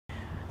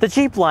The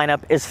Jeep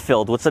lineup is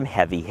filled with some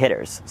heavy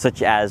hitters,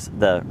 such as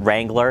the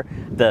Wrangler,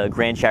 the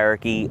Grand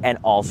Cherokee, and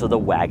also the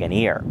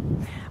Wagoneer.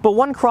 But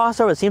one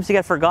crossover that seems to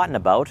get forgotten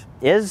about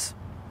is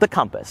the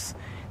Compass.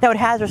 Now, it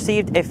has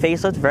received a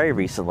facelift very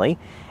recently,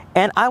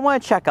 and I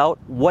want to check out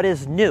what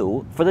is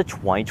new for the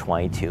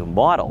 2022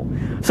 model.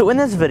 So in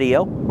this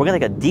video, we're going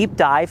to take a deep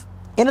dive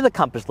into the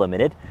Compass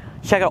Limited,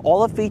 check out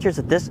all the features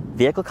that this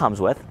vehicle comes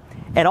with,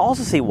 and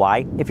also see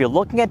why, if you're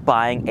looking at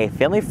buying a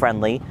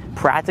family-friendly,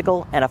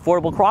 practical, and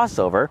affordable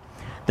crossover,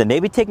 then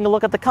maybe taking a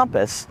look at the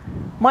Compass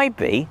might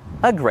be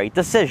a great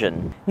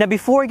decision. Now,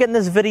 before we get in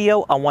this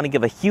video, I want to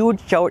give a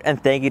huge shout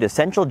and thank you to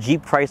Central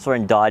Jeep, Chrysler,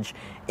 and Dodge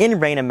in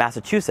Raynham,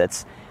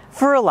 Massachusetts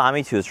for allowing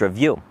me to do this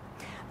review.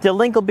 The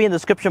link will be in the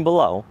description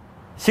below,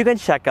 so you can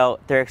check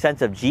out their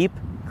extensive Jeep,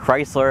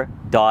 Chrysler,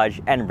 Dodge,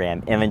 and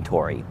Ram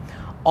inventory.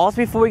 Also,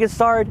 before we get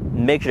started,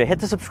 make sure to hit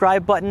the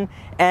subscribe button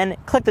and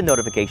click the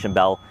notification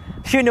bell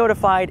so you're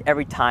notified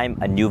every time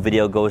a new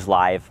video goes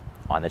live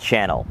on the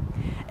channel.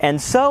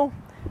 And so,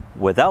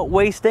 without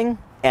wasting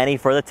any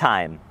further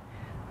time,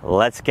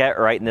 let's get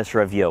right in this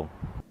review.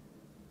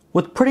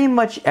 With pretty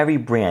much every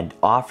brand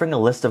offering a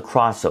list of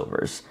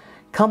crossovers,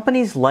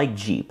 companies like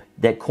Jeep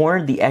that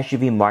cornered the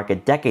SUV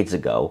market decades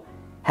ago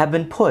have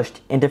been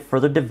pushed into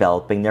further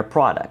developing their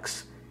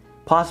products,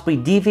 possibly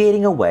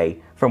deviating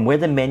away from where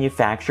the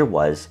manufacturer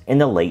was in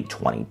the late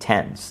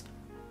 2010s.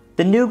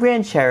 The new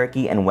Grand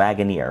Cherokee and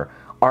Wagoneer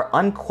are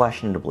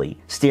unquestionably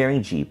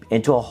steering Jeep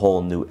into a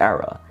whole new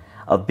era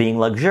of being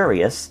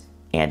luxurious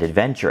and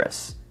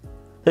adventurous.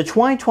 The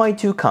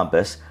 2022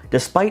 Compass,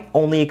 despite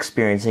only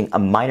experiencing a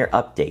minor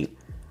update,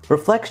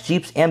 reflects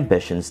Jeep's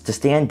ambitions to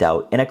stand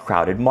out in a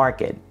crowded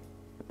market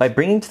by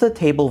bringing to the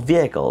table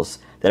vehicles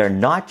that are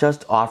not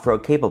just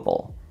off-road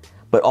capable,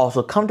 but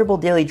also comfortable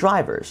daily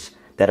drivers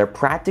that are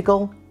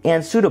practical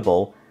and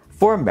suitable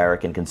for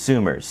American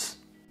consumers.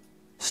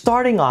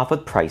 Starting off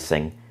with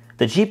pricing,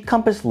 the Jeep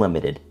Compass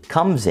Limited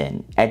comes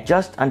in at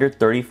just under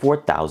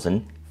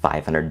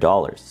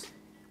 $34,500,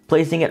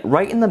 placing it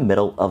right in the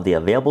middle of the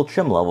available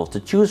trim levels to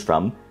choose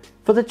from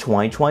for the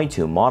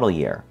 2022 model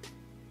year.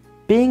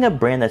 Being a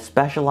brand that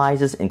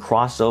specializes in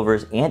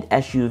crossovers and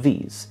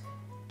SUVs,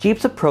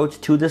 Jeep's approach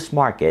to this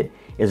market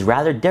is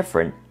rather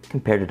different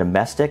compared to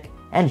domestic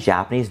and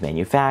Japanese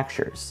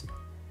manufacturers,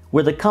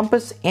 where the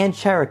Compass and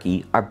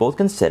Cherokee are both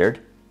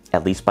considered,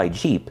 at least by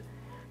Jeep,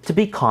 to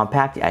be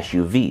compact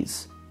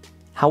SUVs.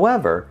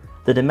 However,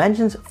 the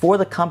dimensions for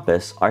the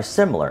Compass are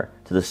similar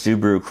to the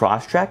Subaru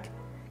Crosstrek,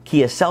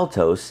 Kia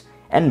Seltos,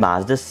 and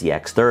Mazda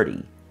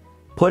CX-30,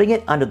 putting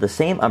it under the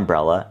same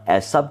umbrella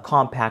as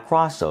subcompact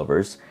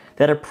crossovers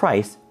that are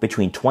priced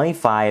between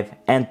 $25,000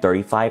 and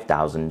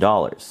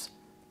 $35,000.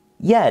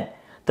 Yet,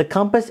 the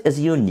Compass is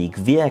a unique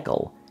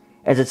vehicle,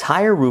 as its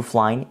higher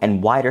roofline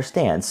and wider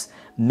stance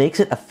makes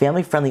it a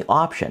family-friendly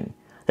option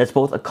that's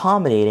both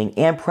accommodating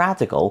and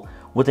practical,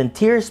 with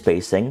interior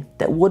spacing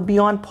that would be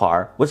on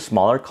par with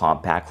smaller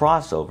compact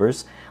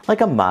crossovers like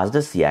a Mazda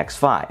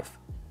CX-5.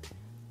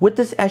 With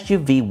this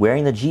SUV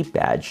wearing the Jeep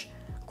badge,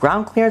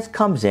 ground clearance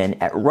comes in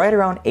at right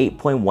around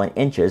 8.1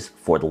 inches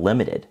for the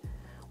Limited,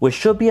 which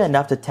should be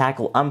enough to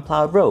tackle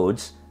unplowed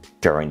roads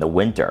during the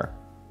winter.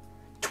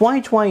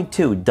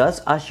 2022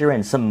 does usher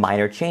in some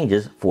minor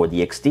changes for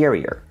the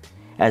exterior,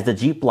 as the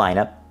Jeep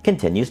lineup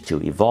continues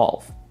to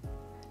evolve.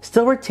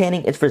 Still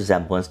retaining its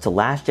resemblance to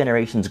last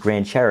generation's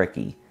Grand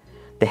Cherokee,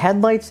 the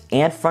headlights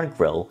and front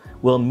grille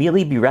will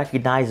immediately be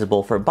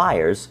recognizable for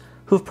buyers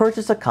who've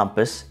purchased a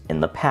Compass in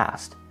the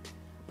past.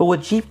 But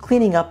with Jeep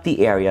cleaning up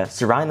the area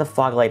surrounding the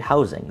fog light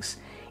housings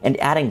and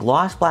adding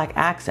gloss black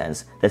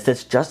accents that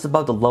sits just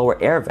above the lower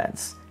air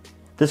vents,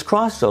 this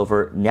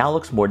crossover now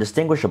looks more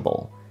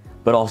distinguishable,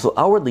 but also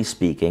outwardly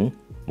speaking,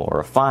 more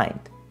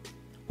refined.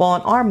 While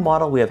on our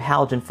model we have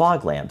halogen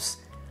fog lamps,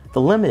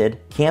 the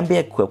Limited can be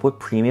equipped with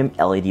premium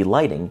LED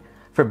lighting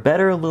for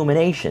better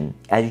illumination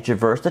as you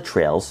traverse the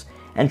trails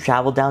and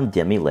travel down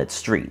dimly lit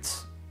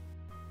streets.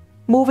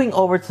 Moving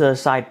over to the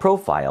side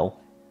profile,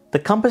 the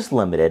Compass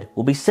Limited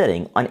will be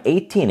sitting on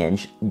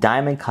 18-inch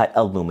diamond-cut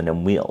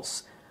aluminum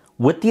wheels,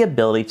 with the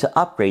ability to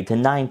upgrade to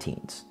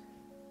 19s.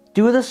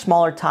 Due to the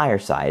smaller tire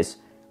size,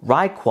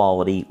 ride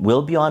quality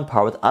will be on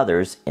par with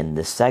others in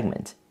this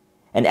segment,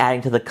 and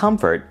adding to the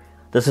comfort,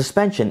 the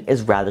suspension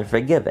is rather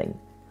forgiving,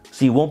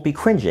 so you won't be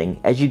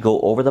cringing as you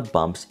go over the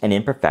bumps and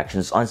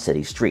imperfections on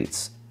city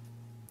streets.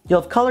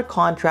 You'll have color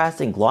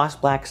contrasting gloss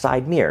black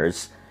side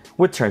mirrors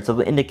with turn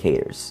signal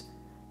indicators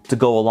to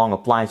go along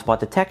with blind spot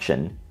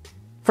detection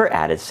for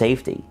added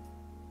safety.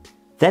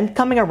 Then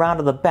coming around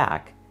to the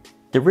back,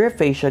 the rear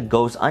fascia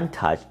goes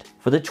untouched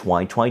for the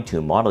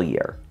 2022 model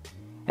year,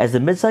 as the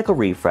mid-cycle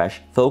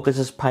refresh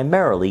focuses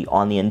primarily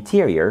on the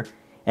interior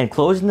and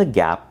closing the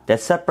gap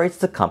that separates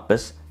the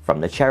Compass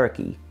from the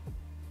Cherokee.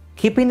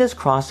 Keeping this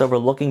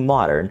crossover looking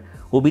modern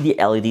will be the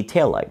LED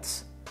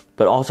taillights,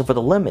 but also for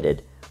the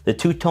Limited, the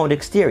two-toned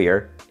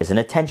exterior is an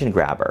attention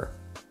grabber.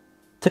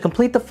 To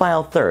complete the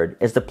final third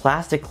is the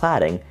plastic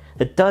cladding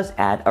that does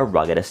add a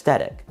rugged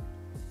aesthetic,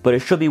 but it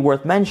should be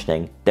worth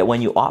mentioning that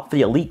when you opt for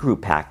the Elite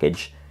Group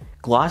package,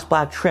 gloss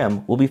black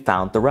trim will be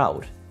found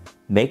throughout,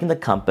 making the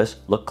Compass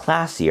look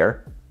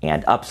classier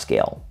and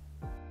upscale.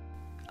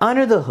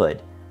 Under the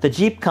hood, the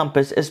Jeep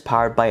Compass is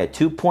powered by a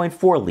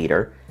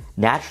 2.4-liter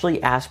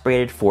naturally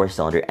aspirated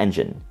 4-cylinder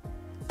engine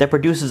that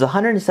produces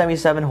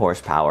 177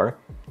 horsepower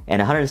and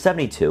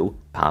 172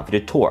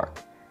 pound-feet of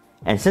torque.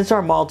 And since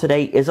our model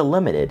today is a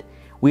limited,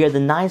 we have the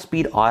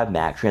 9-speed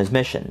automatic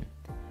transmission.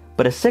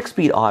 But a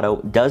 6-speed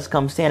auto does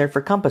come standard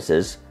for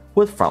Compasses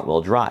with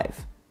front-wheel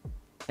drive.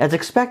 As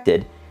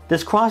expected,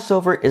 this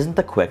crossover isn't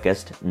the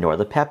quickest nor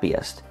the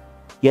peppiest,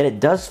 yet it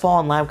does fall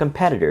in line with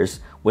competitors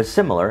with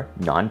similar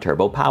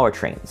non-turbo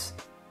powertrains.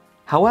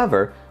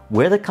 However,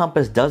 where the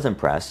Compass does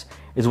impress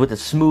is with the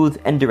smooth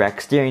and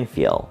direct steering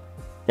feel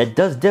that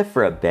does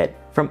differ a bit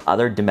from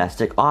other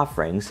domestic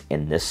offerings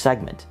in this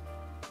segment.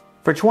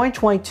 For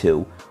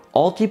 2022,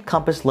 all Jeep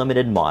Compass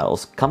Limited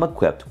models come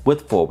equipped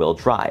with 4-wheel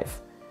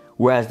drive,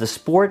 whereas the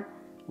Sport,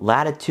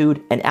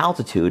 Latitude, and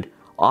Altitude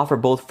offer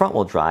both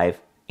front-wheel drive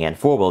and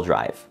 4-wheel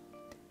drive.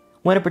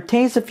 When it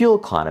pertains to fuel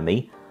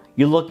economy,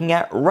 you're looking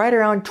at right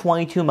around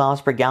 22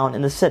 miles per gallon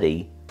in the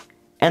city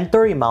and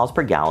 30 miles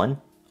per gallon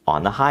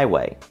on the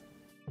highway.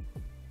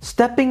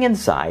 Stepping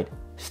inside,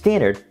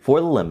 standard for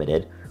the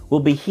Limited will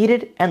be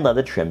heated and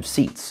leather trimmed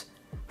seats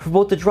for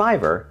both the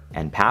driver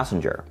and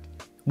passenger,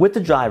 with the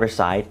driver's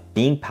side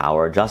being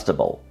power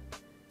adjustable.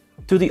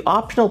 Through the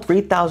optional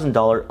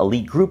 $3,000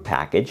 Elite Group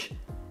package,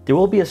 there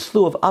will be a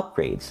slew of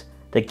upgrades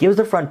that gives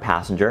the front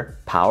passenger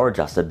power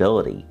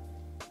adjustability,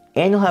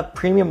 and you'll have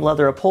premium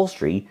leather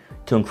upholstery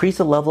to increase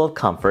the level of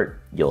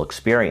comfort you'll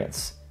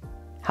experience.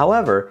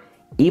 However,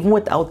 even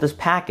without this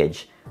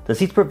package, the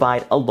seats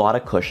provide a lot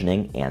of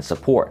cushioning and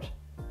support.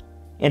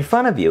 In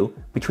front of you,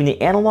 between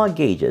the analog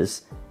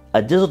gauges,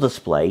 a digital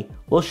display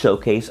will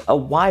showcase a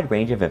wide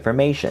range of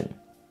information.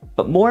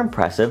 But more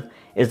impressive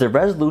is the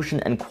resolution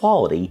and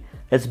quality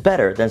that's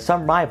better than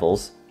some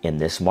rivals in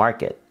this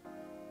market.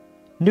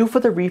 New for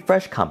the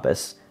refreshed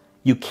Compass,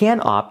 you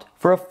can opt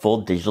for a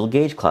full digital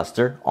gauge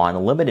cluster on a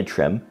Limited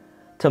trim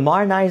to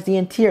modernize the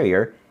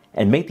interior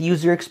and make the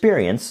user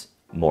experience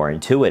more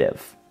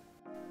intuitive.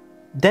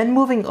 Then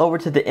moving over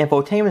to the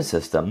infotainment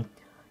system,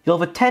 you'll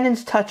have a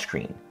 10-inch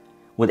touchscreen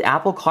with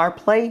Apple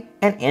CarPlay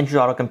and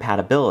Android Auto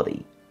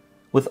compatibility,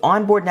 with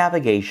onboard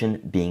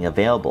navigation being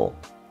available.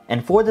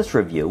 And for this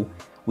review,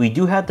 we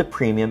do have the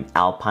premium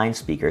Alpine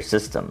speaker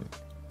system.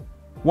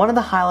 One of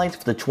the highlights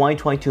for the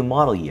 2022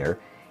 model year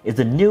is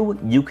the new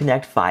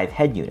Uconnect 5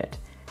 head unit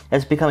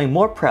that's becoming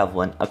more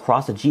prevalent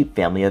across the Jeep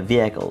family of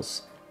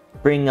vehicles,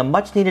 bringing a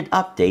much needed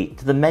update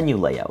to the menu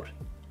layout.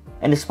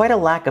 And despite a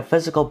lack of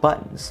physical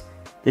buttons,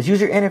 this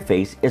user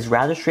interface is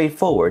rather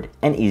straightforward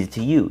and easy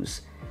to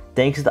use,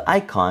 thanks to the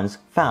icons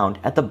found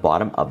at the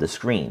bottom of the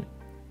screen.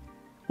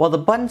 While the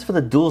buttons for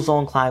the dual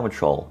zone climate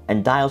control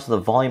and dials for the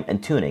volume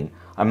and tuning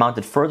are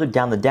mounted further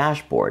down the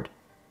dashboard,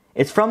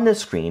 it's from this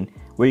screen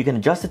where you can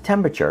adjust the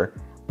temperature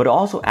but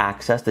also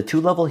access the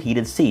 2-level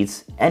heated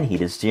seats and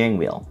heated steering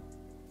wheel.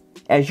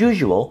 As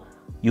usual,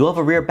 you'll have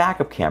a rear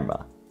backup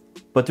camera,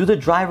 but through the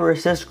Driver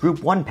Assist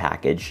Group 1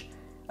 package,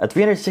 a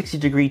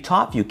 360-degree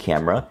top view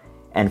camera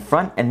and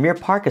front and rear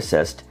park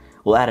assist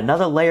will add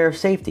another layer of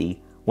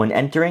safety when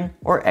entering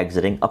or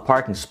exiting a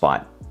parking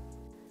spot.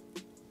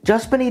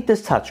 Just beneath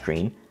this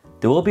touchscreen,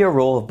 there will be a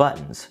row of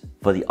buttons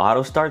for the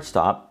auto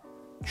start-stop,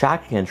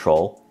 traction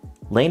control,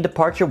 lane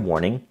departure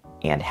warning,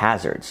 and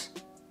hazards.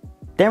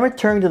 Then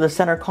returning to the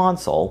center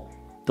console,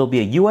 there'll be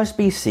a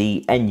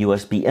USB-C and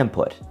USB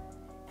input,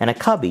 and a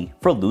cubby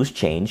for loose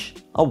change,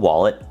 a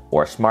wallet,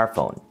 or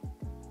smartphone.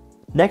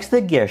 Next to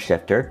the gear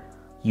shifter,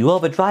 you will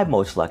have a drive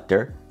mode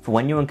selector for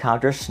when you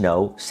encounter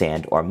snow,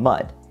 sand, or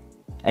mud,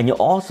 and you'll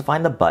also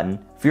find the button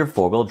for your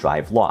 4-wheel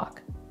drive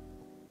lock.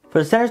 For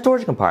the center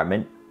storage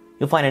compartment,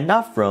 you'll find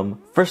enough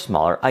room for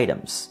smaller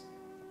items.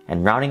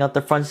 And rounding out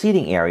the front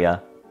seating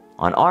area,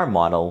 on our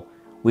model,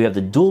 we have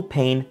the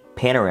dual-pane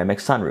panoramic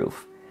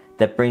sunroof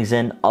that brings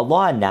in a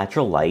lot of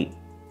natural light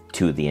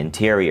to the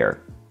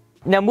interior.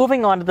 Now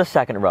moving on to the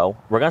second row,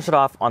 we're going to start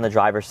off on the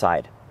driver's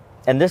side.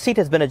 And this seat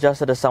has been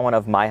adjusted to someone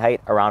of my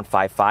height, around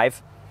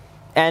 5'5",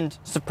 and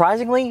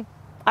surprisingly,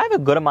 I have a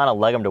good amount of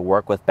legroom to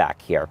work with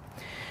back here.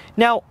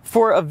 Now,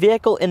 for a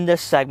vehicle in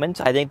this segment,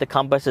 I think the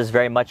Compass is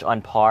very much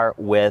on par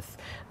with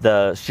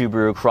the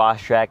Subaru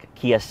Crosstrek,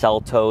 Kia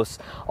Seltos,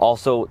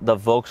 also the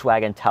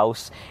Volkswagen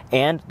Taos,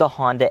 and the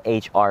Honda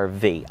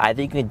HR-V. I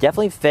think you can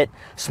definitely fit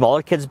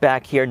smaller kids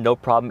back here, no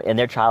problem, in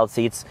their child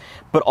seats.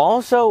 But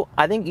also,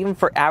 I think even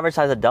for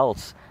average-sized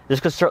adults,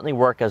 this could certainly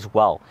work as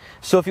well.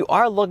 So if you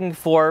are looking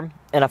for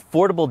an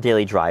affordable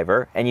daily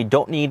driver and you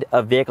don't need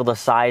a vehicle the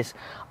size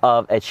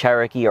of a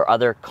Cherokee or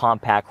other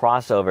compact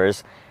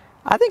crossovers,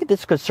 I think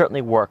this could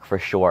certainly work for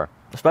sure,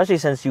 especially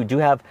since you do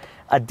have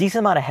a decent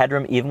amount of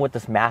headroom even with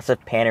this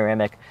massive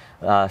panoramic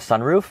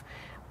sunroof.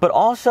 But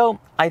also,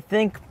 I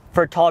think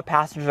for taller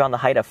passengers on the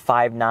height of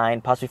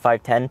 5'9", possibly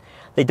 5'10",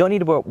 they don't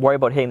need to worry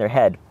about hitting their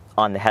head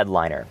on the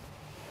headliner.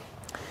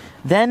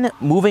 Then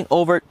moving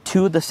over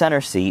to the center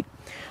seat,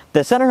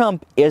 the center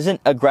hump isn't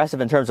aggressive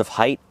in terms of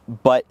height,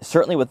 but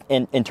certainly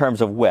in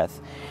terms of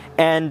width.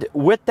 And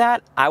with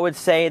that, I would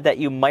say that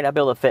you might not be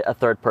able to fit a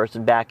third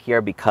person back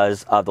here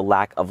because of the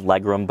lack of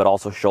legroom, but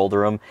also shoulder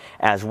room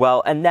as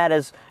well. And that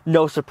is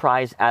no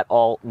surprise at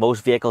all.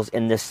 Most vehicles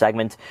in this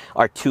segment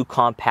are too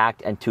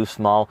compact and too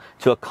small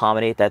to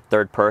accommodate that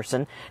third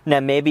person.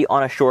 Now, maybe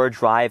on a shorter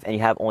drive and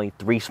you have only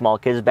 3 small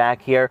kids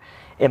back here,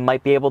 it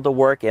might be able to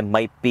work. It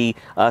might be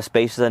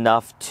spacious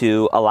enough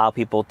to allow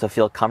people to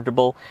feel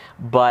comfortable.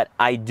 But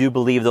I do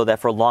believe, though, that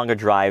for longer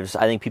drives,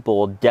 I think people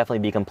will definitely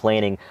be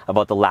complaining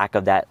about the lack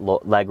of that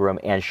legroom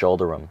and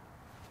shoulder room.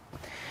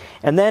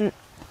 And then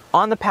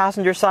on the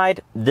passenger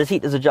side, this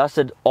seat is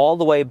adjusted all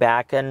the way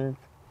back and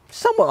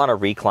somewhat on a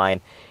recline.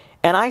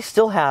 And I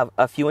still have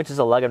a few inches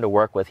of legroom to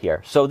work with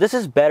here. So this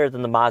is better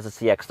than the Mazda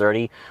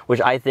CX-30, which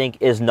I think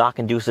is not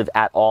conducive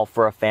at all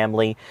for a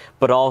family.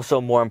 But also,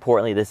 more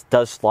importantly, this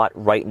does slot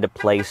right into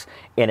place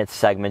in its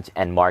segment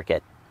and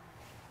market.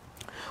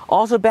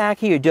 Also back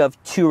here, you do have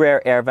 2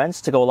 rear air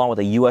vents to go along with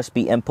a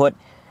USB input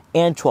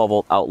and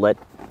 12-volt outlet.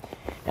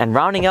 And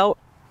rounding out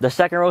the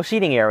second row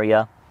seating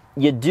area,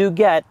 you do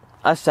get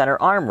a center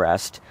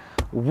armrest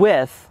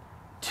with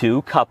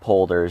 2 cup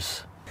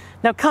holders.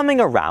 Now, coming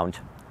around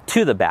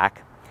to the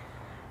back,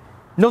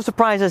 no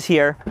surprises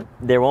here,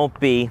 there won't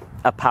be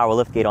a power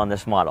liftgate on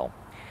this model.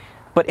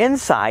 But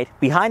inside,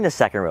 behind the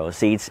second row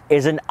seats,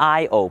 is an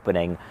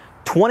eye-opening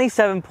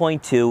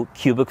 27.2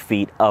 cubic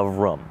feet of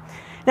room.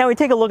 Now, when you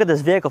take a look at this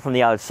vehicle from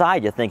the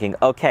outside, you're thinking,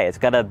 okay, it's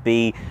gonna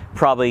be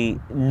probably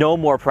no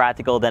more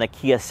practical than a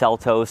Kia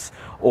Seltos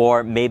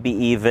or maybe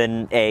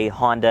even a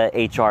Honda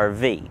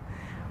HR-V.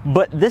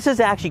 But this is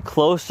actually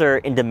closer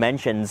in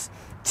dimensions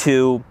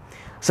to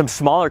some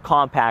smaller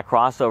compact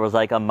crossovers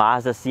like a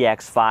Mazda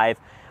CX-5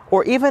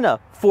 or even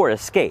a Ford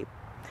Escape.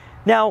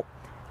 Now,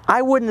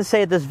 I wouldn't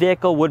say this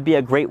vehicle would be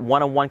a great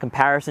one-on-one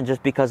comparison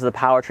just because of the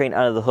powertrain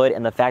under the hood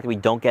and the fact that we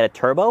don't get a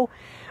turbo.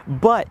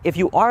 But if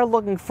you are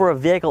looking for a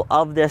vehicle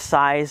of this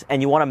size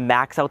and you want to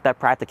max out that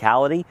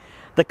practicality,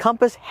 the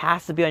Compass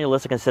has to be on your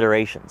list of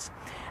considerations.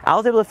 I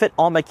was able to fit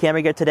all my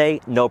camera gear today,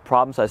 no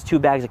problem. So I has 2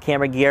 bags of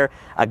camera gear,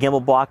 a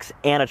gimbal box,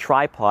 and a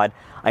tripod.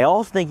 I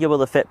also think you'll be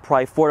able to fit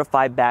probably 4 to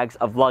 5 bags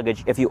of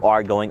luggage if you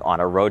are going on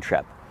a road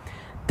trip.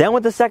 Then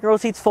with the second row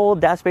seats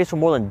folded, that space will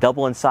more than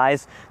double in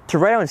size to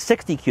right around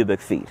 60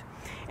 cubic feet.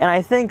 And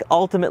I think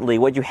ultimately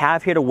what you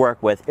have here to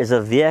work with is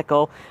a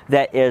vehicle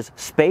that is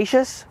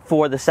spacious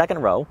for the second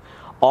row,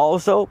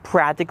 also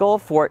practical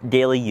for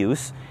daily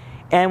use.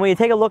 And when you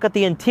take a look at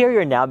the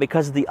interior now,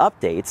 because of the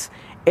updates,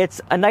 it's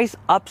a nice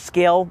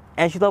upscale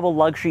entry-level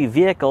luxury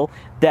vehicle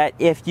that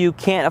if you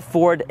can't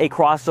afford a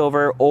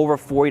crossover over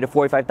 $40,000 to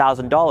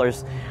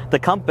 $45,000, the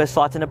Compass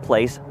slots into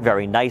place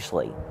very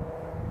nicely.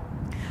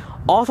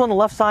 Also on the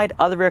left side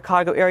of the rear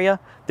cargo area,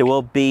 there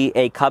will be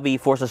a cubby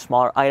for some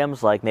smaller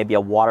items like maybe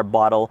a water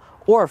bottle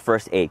or a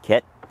first aid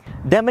kit.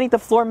 Then beneath the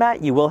floor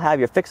mat, you will have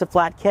your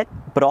fix-a-flat kit,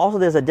 but also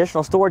there's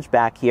additional storage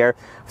back here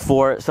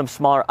for some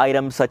smaller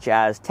items such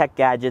as tech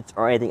gadgets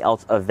or anything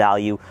else of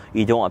value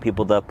you don't want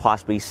people to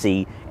possibly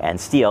see and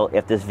steal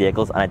if this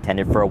vehicle is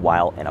unattended for a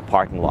while in a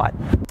parking lot.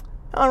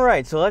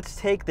 Alright, so let's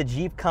take the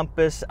Jeep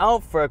Compass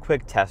out for a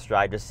quick test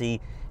drive to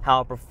see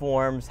how it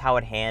performs, how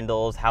it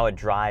handles, how it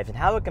drives, and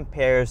how it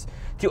compares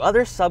to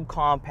other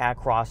subcompact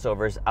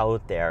crossovers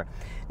out there.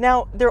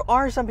 Now, there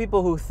are some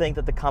people who think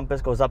that the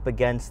Compass goes up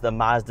against the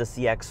Mazda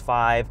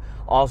CX-5,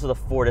 also the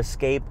Ford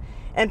Escape,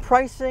 and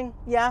pricing,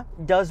 yeah,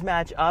 does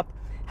match up.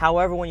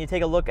 However, when you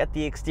take a look at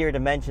the exterior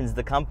dimensions,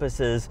 the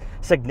Compass is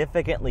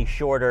significantly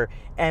shorter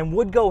and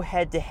would go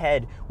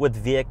head-to-head with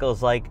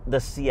vehicles like the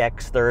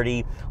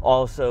CX-30,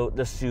 also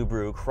the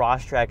Subaru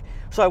Crosstrek.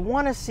 So I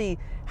want to see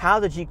how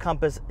the Jeep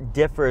Compass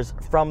differs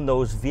from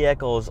those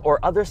vehicles or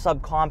other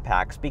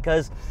subcompacts,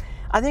 because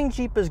I think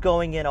Jeep is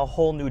going in a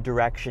whole new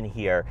direction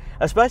here,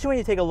 especially when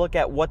you take a look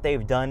at what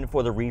they've done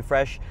for the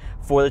refresh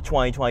for the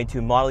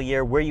 2022 model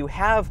year, where you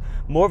have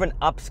more of an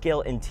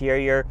upscale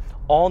interior,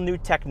 all new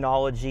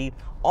technology,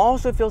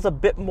 also feels a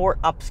bit more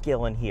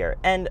upscale in here.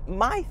 And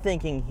my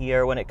thinking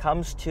here when it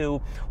comes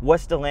to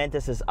what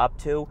Stellantis is up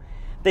to,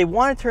 they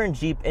want to turn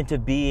Jeep into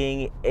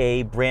being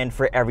a brand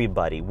for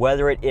everybody,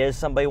 whether it is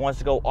somebody who wants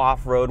to go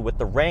off-road with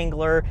the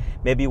Wrangler,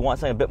 maybe you want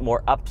something a bit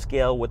more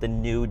upscale with the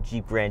new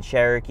Jeep Grand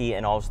Cherokee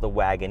and also the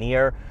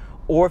Wagoneer,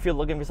 or if you're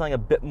looking for something a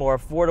bit more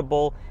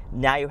affordable,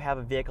 now you have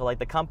a vehicle like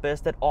the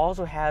Compass that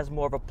also has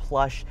more of a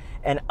plush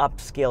and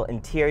upscale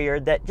interior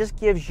that just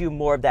gives you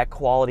more of that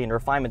quality and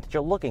refinement that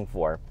you're looking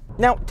for.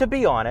 Now, to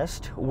be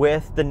honest,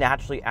 with the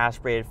naturally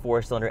aspirated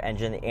 4-cylinder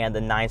engine and the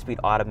 9-speed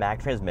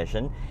automatic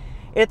transmission,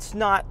 it's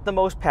not the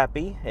most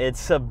peppy.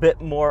 It's a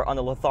bit more on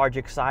the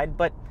lethargic side,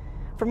 but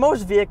for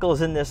most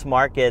vehicles in this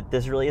market,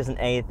 this really isn't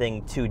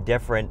anything too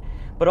different.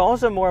 But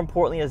also more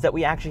importantly is that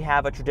we actually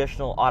have a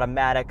traditional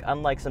automatic,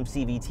 unlike some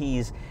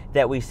CVTs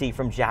that we see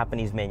from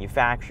Japanese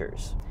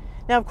manufacturers.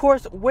 Now, of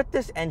course, with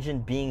this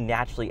engine being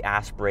naturally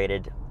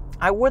aspirated,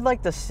 I would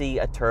like to see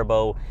a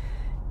turbo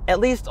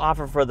at least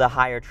offer for the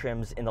higher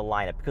trims in the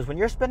lineup, because when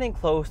you're spending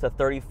close to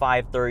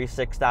 $35,000,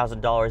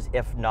 $36,000,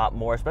 if not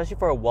more, especially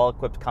for a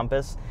well-equipped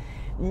Compass,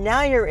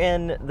 now you're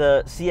in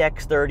the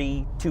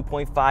CX-30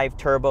 2.5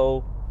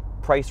 turbo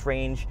price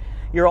range.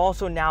 You're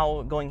also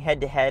now going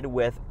head to head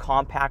with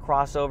compact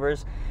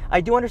crossovers.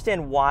 I do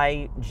understand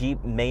why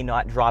Jeep may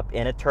not drop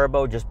in a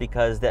turbo, just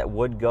because that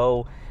would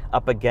go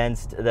up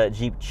against the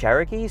Jeep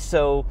Cherokee.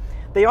 So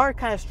they are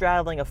kind of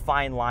straddling a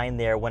fine line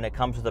there when it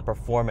comes to the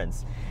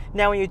performance.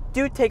 Now, when you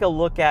do take a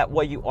look at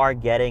what you are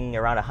getting,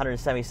 around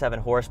 177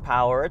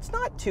 horsepower, it's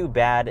not too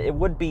bad. It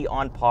would be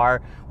on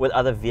par with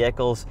other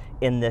vehicles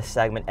in this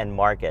segment and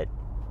market.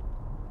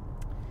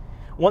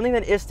 One thing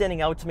that is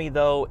standing out to me,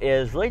 though,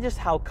 is really just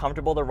how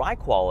comfortable the ride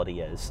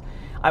quality is.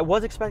 I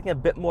was expecting a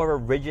bit more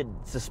of a rigid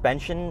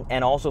suspension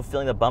and also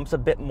feeling the bumps a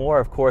bit more,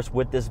 of course,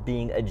 with this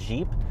being a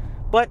Jeep,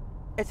 but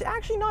it's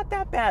actually not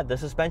that bad. The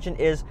suspension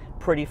is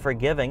pretty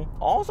forgiving.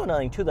 Also,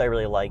 another thing too that I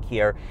really like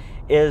here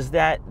is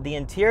that the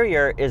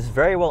interior is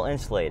very well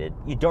insulated.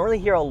 You don't really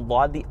hear a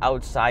lot of the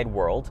outside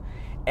world,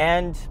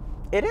 and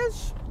it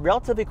is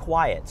relatively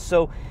quiet.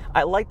 So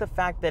I like the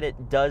fact that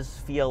it does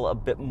feel a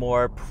bit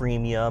more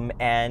premium,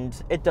 and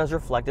it does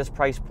reflect its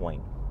price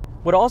point.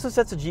 What also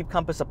sets the Jeep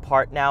Compass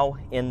apart now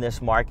in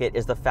this market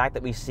is the fact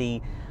that we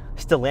see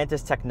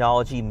Stellantis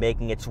technology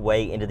making its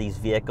way into these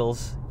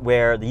vehicles,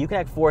 where the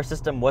Uconnect 4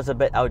 system was a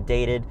bit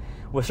outdated,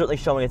 was certainly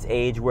showing its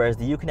age, whereas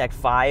the Uconnect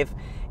 5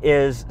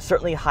 is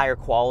certainly higher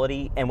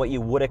quality and what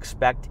you would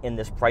expect in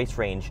this price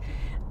range.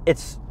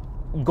 It's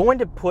going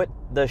to put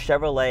the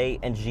Chevrolet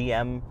and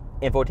GM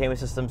infotainment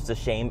systems to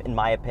shame, in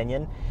my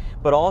opinion,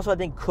 but also I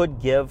think could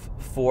give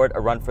Ford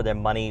a run for their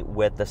money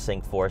with the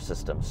Sync 4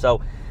 system.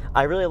 So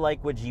I really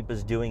like what Jeep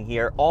is doing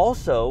here.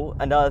 Also,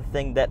 another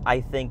thing that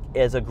I think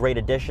is a great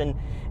addition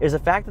is the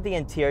fact that the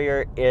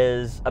interior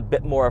is a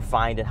bit more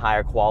refined and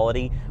higher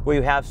quality, where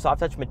you have soft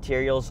touch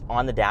materials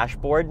on the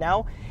dashboard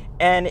now,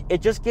 and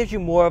it just gives you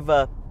more of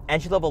a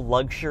entry-level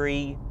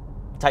luxury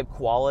type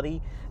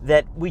quality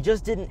that we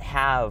just didn't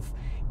have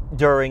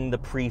during the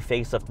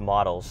pre-facelift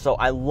models. So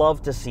I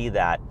love to see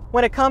that.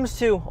 When it comes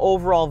to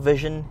overall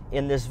vision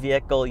in this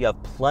vehicle, you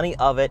have plenty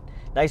of it.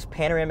 Nice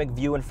panoramic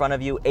view in front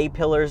of you.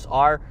 A-pillars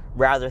are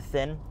rather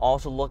thin.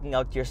 Also looking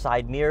out to your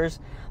side mirrors,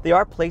 they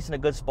are placed in a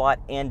good spot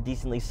and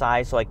decently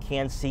sized, so I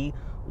can see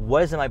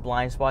what is in my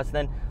blind spots. And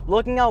then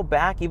looking out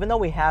back, even though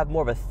we have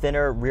more of a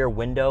thinner rear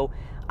window,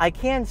 I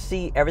can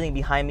see everything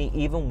behind me,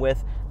 even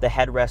with the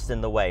headrest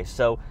in the way.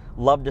 So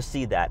love to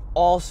see that.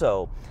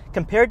 Also,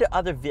 compared to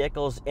other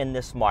vehicles in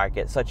this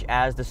market, such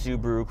as the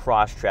Subaru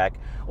Crosstrek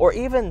or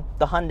even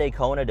the Hyundai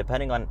Kona,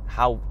 depending on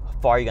how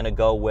far you're going to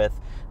go with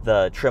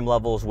the trim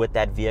levels with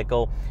that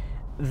vehicle,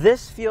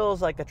 this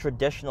feels like a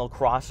traditional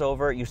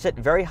crossover. You sit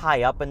very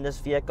high up in this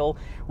vehicle,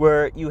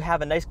 where you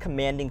have a nice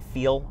commanding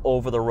feel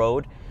over the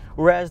road,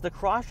 whereas the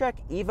Crosstrek,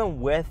 even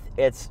with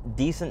its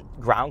decent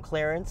ground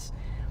clearance,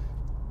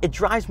 it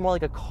drives more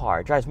like a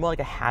car. It drives more like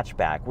a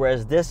hatchback,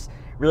 whereas this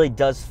really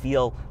does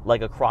feel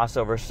like a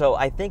crossover. So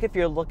I think if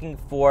you're looking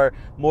for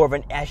more of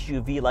an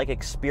SUV-like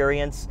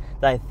experience,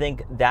 then I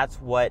think that's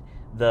what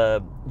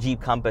the Jeep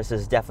Compass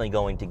is definitely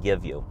going to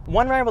give you.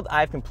 One variable that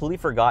I've completely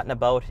forgotten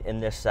about in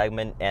this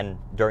segment and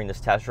during this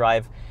test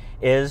drive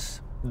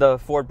is the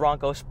Ford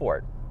Bronco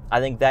Sport. I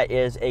think that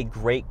is a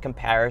great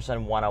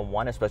comparison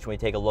one-on-one, especially when you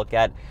take a look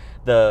at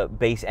the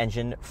base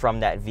engine from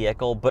that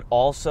vehicle, but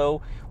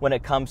also when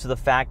it comes to the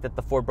fact that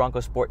the Ford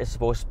Bronco Sport is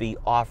supposed to be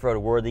off-road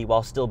worthy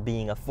while still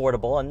being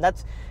affordable, and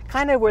that's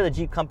kind of where the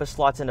Jeep Compass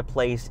slots into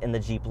place in the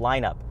Jeep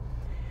lineup.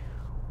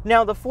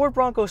 Now, the Ford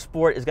Bronco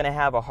Sport is going to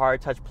have a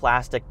hard-touch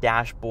plastic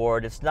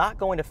dashboard. It's not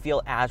going to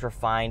feel as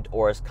refined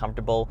or as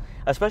comfortable,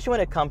 especially when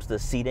it comes to the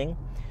seating,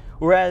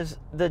 whereas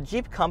the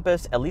Jeep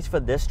Compass, at least for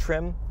this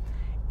trim,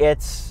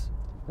 it's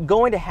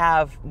going to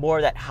have more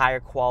of that higher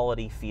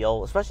quality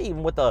feel, especially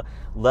even with the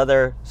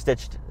leather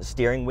stitched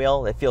steering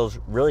wheel. It feels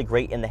really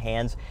great in the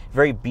hands,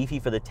 very beefy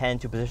for the 10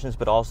 and 2 positions,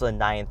 but also the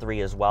 9 and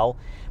 3 as well.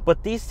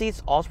 But these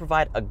seats also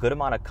provide a good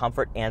amount of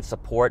comfort and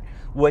support,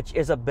 which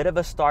is a bit of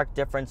a stark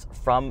difference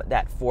from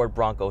that Ford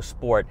Bronco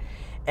Sport.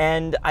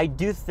 And I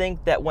do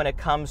think that when it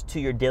comes to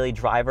your daily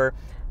driver,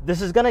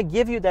 this is going to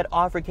give you that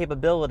off-road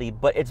capability,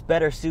 but it's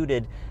better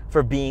suited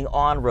for being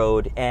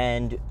on-road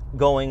and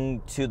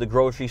going to the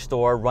grocery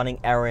store, running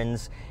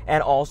errands,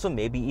 and also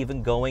maybe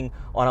even going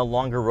on a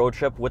longer road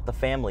trip with the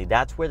family.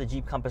 That's where the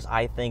Jeep Compass,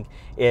 I think,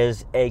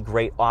 is a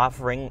great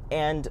offering.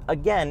 And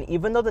again,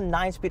 even though the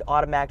 9-speed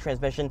automatic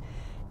transmission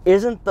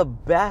isn't the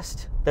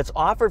best that's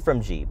offered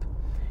from Jeep,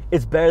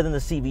 it's better than the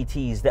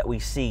CVTs that we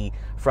see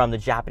from the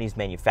Japanese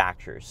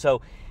manufacturers.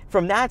 So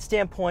from that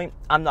standpoint,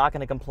 I'm not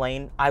going to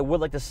complain. I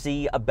would like to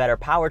see a better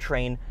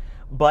powertrain,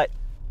 but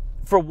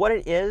for what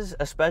it is,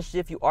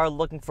 especially if you are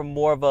looking for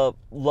more of a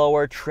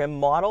lower trim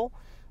model,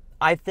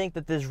 I think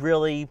that there's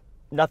really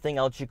nothing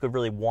else you could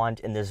really want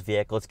in this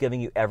vehicle. It's giving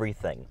you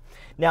everything.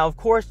 Now, of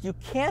course, you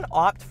can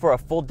opt for a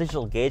full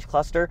digital gauge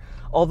cluster,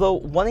 although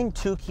one thing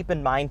to keep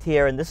in mind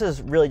here, and this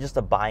is really just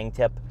a buying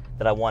tip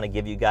that I want to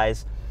give you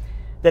guys,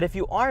 that if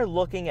you are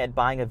looking at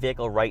buying a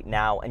vehicle right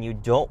now and you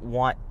don't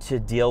want to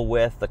deal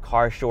with the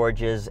car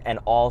shortages and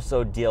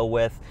also deal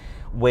with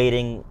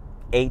waiting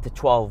 8 to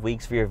 12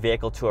 weeks for your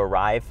vehicle to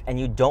arrive, and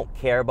you don't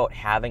care about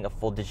having a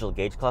full digital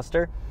gauge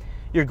cluster,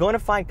 you're going to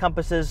find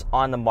compasses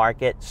on the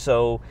market,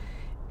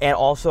 and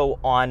also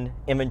on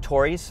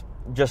inventories,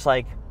 just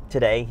like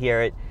today here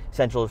at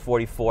Central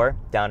 44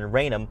 down in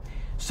Raynham.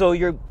 So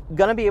you're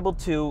going to be able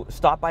to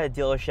stop by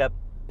the dealership,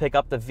 pick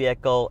up the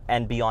vehicle,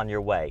 and be on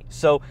your way.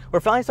 So we're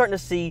finally starting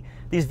to see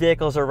these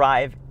vehicles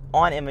arrive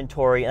on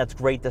inventory, and that's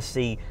great to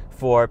see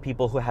for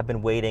people who have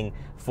been waiting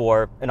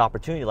for an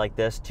opportunity like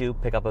this to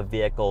pick up a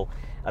vehicle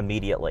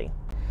immediately.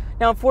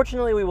 Now,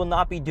 unfortunately, we will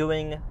not be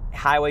doing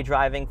highway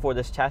driving for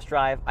this test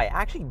drive. I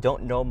actually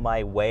don't know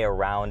my way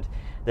around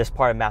this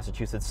part of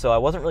Massachusetts, so I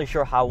wasn't really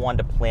sure how I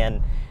wanted to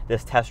plan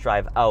this test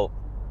drive out.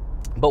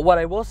 But what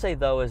I will say,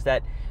 though, is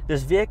that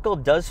this vehicle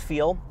does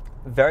feel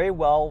very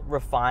well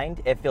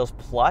refined. It feels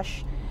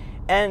plush,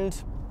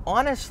 and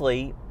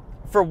honestly,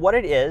 for what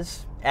it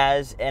is,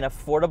 as an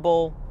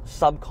affordable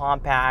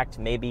subcompact,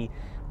 maybe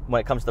when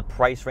it comes to the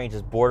price range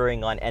is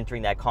bordering on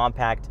entering that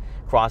compact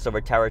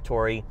crossover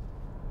territory,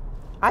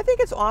 I think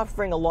it's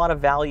offering a lot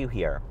of value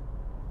here,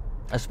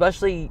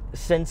 especially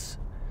since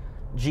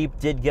Jeep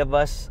did give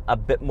us a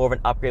bit more of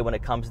an upgrade when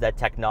it comes to that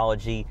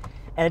technology.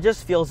 And it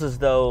just feels as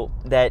though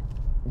that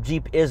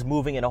Jeep is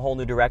moving in a whole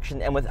new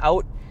direction, and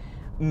without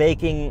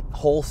making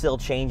wholesale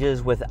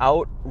changes,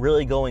 without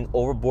really going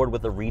overboard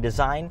with the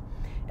redesign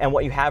and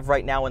what you have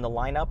right now in the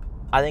lineup,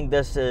 I think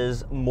this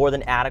is more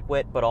than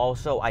adequate, but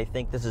also I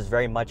think this is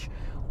very much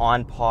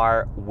on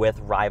par with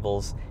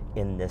rivals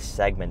in this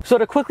segment. So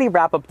to quickly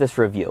wrap up this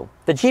review,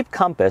 the Jeep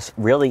Compass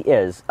really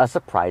is a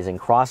surprising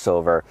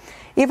crossover.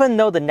 Even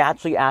though the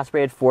naturally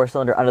aspirated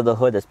 4-cylinder under the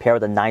hood that's paired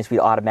with a 9-speed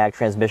automatic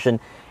transmission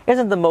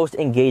isn't the most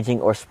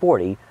engaging or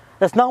sporty,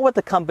 that's not what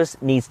the Compass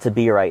needs to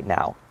be right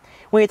now.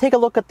 When you take a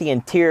look at the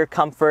interior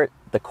comfort,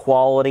 the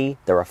quality,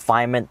 the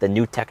refinement, the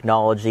new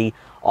technology,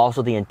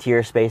 also the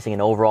interior spacing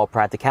and overall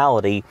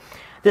practicality,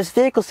 this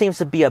vehicle seems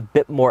to be a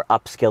bit more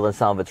upscale than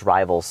some of its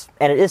rivals.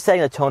 And it is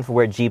setting the tone for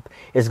where Jeep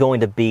is going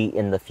to be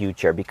in the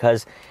future,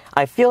 because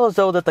I feel as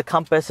though that the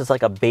Compass is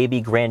like a baby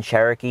Grand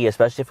Cherokee,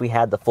 especially if we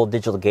had the full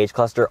digital gauge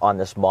cluster on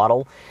this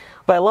model.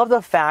 But I love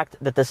the fact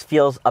that this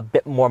feels a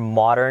bit more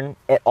modern.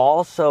 It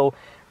also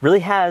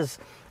really has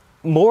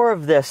more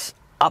of this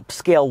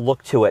upscale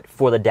look to it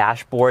for the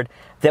dashboard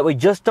that we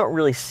just don't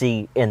really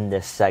see in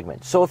this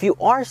segment. So if you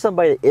are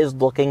somebody that is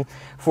looking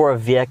for a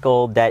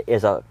vehicle that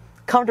is a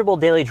comfortable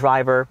daily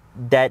driver,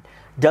 that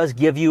does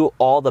give you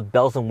all the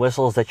bells and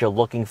whistles that you're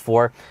looking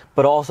for,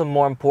 but also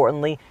more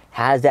importantly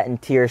has that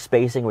interior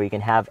spacing where you can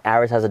have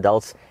average size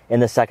adults in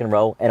the second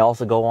row and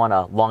also go on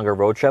a longer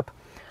road trip,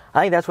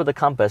 I think that's where the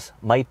Compass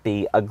might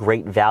be a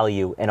great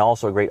value and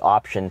also a great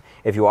option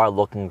if you are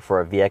looking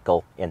for a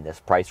vehicle in this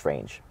price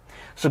range.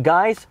 So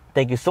guys,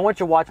 thank you so much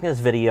for watching this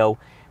video.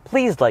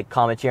 Please like,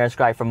 comment, share, and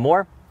subscribe for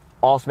more.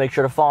 Also make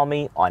sure to follow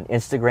me on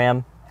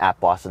Instagram at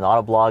Boston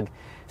Autoblog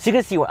so you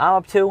can see what I'm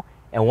up to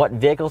and what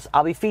vehicles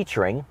I'll be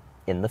featuring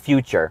in the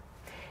future.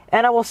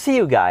 And I will see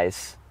you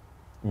guys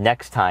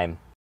next time.